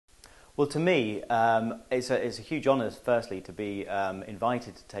Well, to me, it's a huge honour, firstly, to be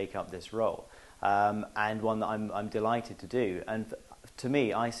invited to take up this role, and one that I'm delighted to do. And to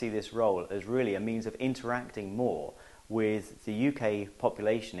me, I see this role as really a means of interacting more with the UK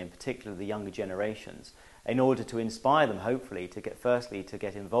population, in particular the younger generations, in order to inspire them, hopefully, to get, firstly, to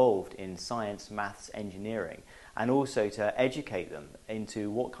get involved in science, maths, engineering, and also to educate them into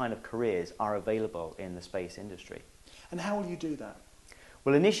what kind of careers are available in the space industry. And how will you do that?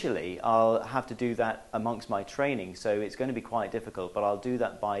 Well, initially, I'll have to do that amongst my training, so it's going to be quite difficult, but I'll do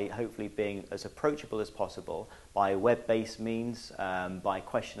that by hopefully being as approachable as possible, by web-based means, by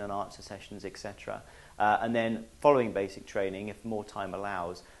question and answer sessions, etc. And then following basic training, if more time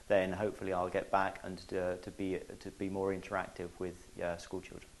allows, then hopefully I'll get back and to be more interactive with school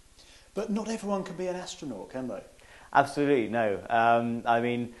children. But not everyone can be an astronaut, can they? Absolutely, no. I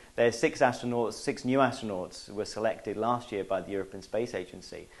mean, there's six new astronauts were selected last year by the European Space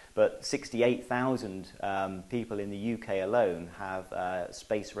Agency, but 68,000 people in the UK alone have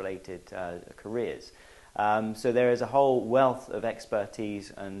space-related careers. So there is a whole wealth of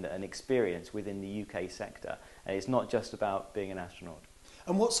expertise and experience within the UK sector, and it's not just about being an astronaut.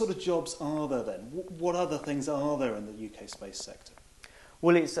 And what sort of jobs are there then? What other things are there in the UK space sector?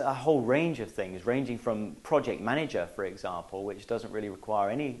 Well, it's a whole range of things, ranging from project manager, for example, which doesn't really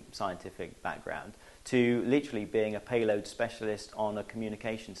require any scientific background, to literally being a payload specialist on a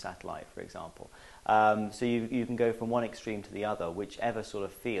communication satellite, for example. So you can go from one extreme to the other, whichever sort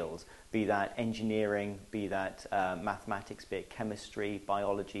of field, be that engineering, be that mathematics, be it chemistry,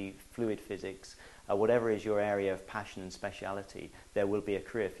 biology, fluid physics, whatever is your area of passion and speciality, there will be a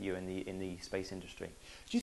career for you in the space industry. Do you